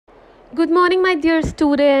Good morning, my dear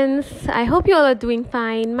students. I hope you all are doing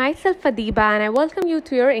fine. Myself Fadiba and I welcome you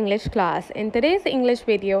to your English class. In today's English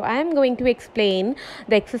video, I am going to explain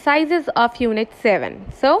the exercises of Unit 7.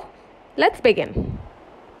 So, let's begin.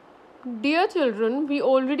 Dear children, we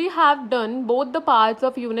already have done both the parts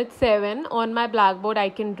of Unit 7 on my blackboard. I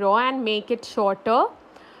can draw and make it shorter.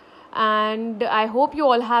 And I hope you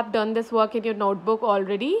all have done this work in your notebook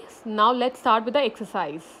already. Now, let's start with the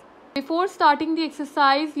exercise. Before starting the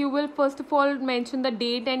exercise, you will first of all mention the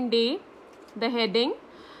date and day, the heading.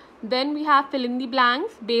 Then we have fill in the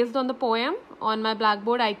blanks based on the poem. On my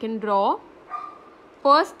blackboard, I can draw.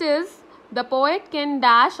 First is the poet can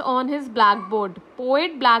dash on his blackboard.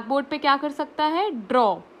 Poet blackboard पे क्या कर सकता है?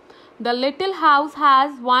 Draw. The little house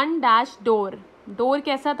has one dash door. Door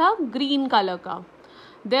कैसा था? Green color का.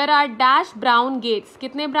 There are dash brown gates.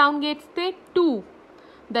 कितने brown gates थे? 2.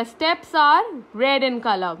 The steps are red in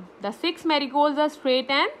color. The 6 marigolds are straight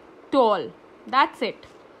and tall. That's it.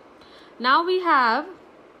 Now we have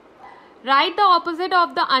write the opposite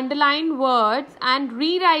of the underlined words and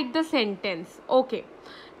rewrite the sentence. Okay.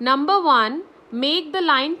 Number 1, make the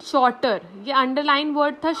line shorter. ये underlined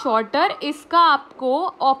word था shorter. इसका आपको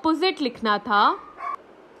opposite लिखना था.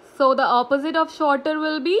 So the opposite of shorter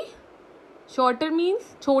will be, shorter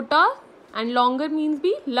means छोटा and longer means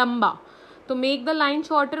भी लंबा. तो मेक द लाइन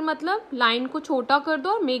शॉर्टर मतलब लाइन को छोटा कर दो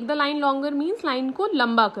और make the line longer means line को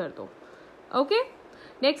लंबा कर दो. Okay.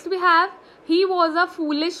 Next we have he was a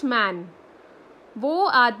foolish man. वो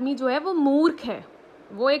आदमी जो है वो मूर्ख है,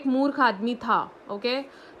 वो एक मूर्ख आदमी था. ओके.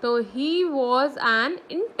 तो he was an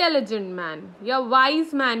intelligent man या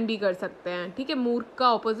वाइज मैन भी कर सकते हैं. ठीक है. मूर्ख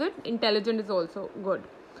का opposite intelligent is also good.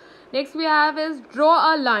 Next we have is draw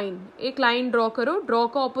a line. एक लाइन ड्रॉ करो. ड्रॉ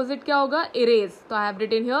का ऑपोजिट क्या होगा? इरेज. तो I have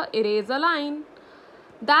written here erase a line.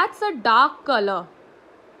 That's a dark colour.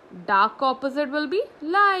 Dark का opposite will be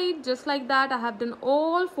light. Just like that I have done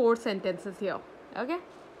all 4 sentences here. Okay.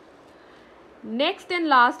 Next and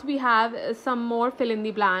last we have some more fill in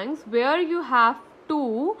the blanks where you have to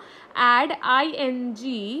add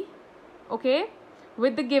ing. Okay.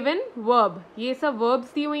 With the given verb. ये सब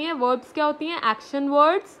verbs दी हुई हैं. Verbs क्या होती हैं? Action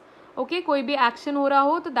words. Okay. कोई भी action हो रहा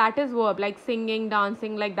हो तो that is verb, like singing,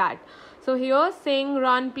 dancing, like that. So here Singh,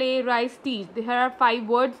 run, play, rise, teach. There are 5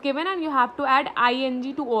 words given and you have to add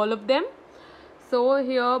ing to all of them. So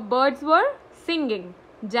here birds were singing,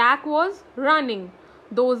 Jack was running,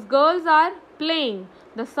 those girls are playing,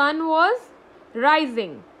 the sun was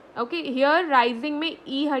rising. Okay. Here rising में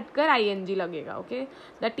e हटकर ing लगेगा. Okay.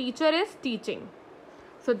 The teacher is teaching.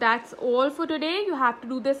 So that's all for today. You have to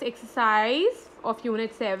do this exercise of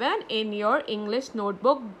Unit 7 in your English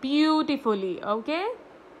notebook beautifully. Okay.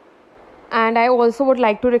 And I also would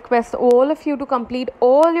like to request all of you to complete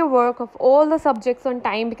all your work of all the subjects on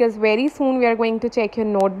time because very soon we are going to check your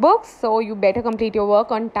notebooks. So you better complete your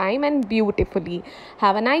work on time and beautifully.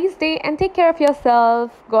 Have a nice day and take care of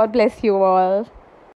yourself. God bless you all.